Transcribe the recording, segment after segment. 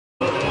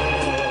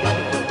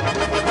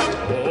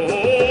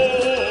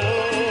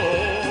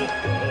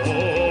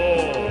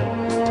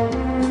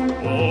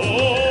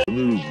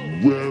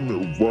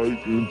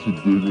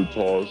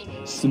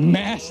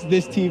smash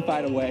this team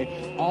fight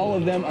away. All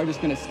of them are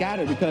just going to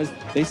scatter because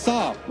they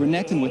saw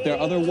Renekton with their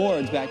other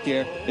wards back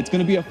here. It's going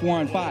to be a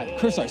 4-on-5.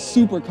 Cursar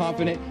super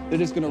confident. They're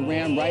just going to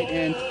ram right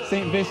in.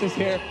 St. Vicious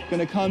here, going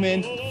to come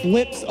in,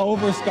 flips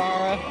over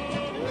Skara.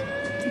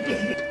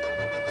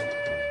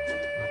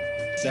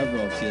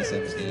 Several of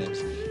TSM's games,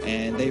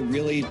 and they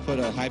really put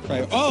a high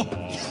priority. Oh!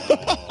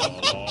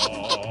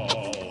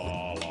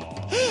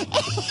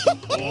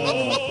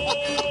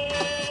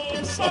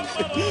 I'm sorry.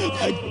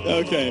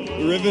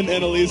 Okay, Riven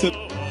and Elisa.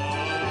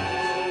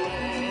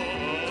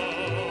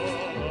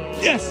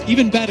 Yes,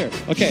 even better.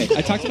 Okay,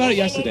 I talked about it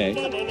yesterday.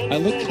 I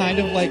look kind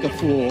of like a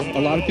fool.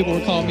 A lot of people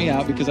were calling me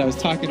out because I was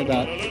talking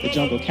about the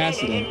jungle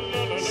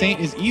Kassadin. Saint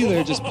is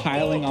either just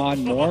piling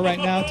on more right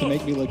now to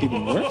make me look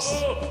even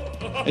worse.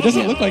 It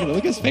doesn't look like it. Look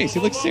at his face. He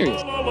looks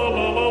serious.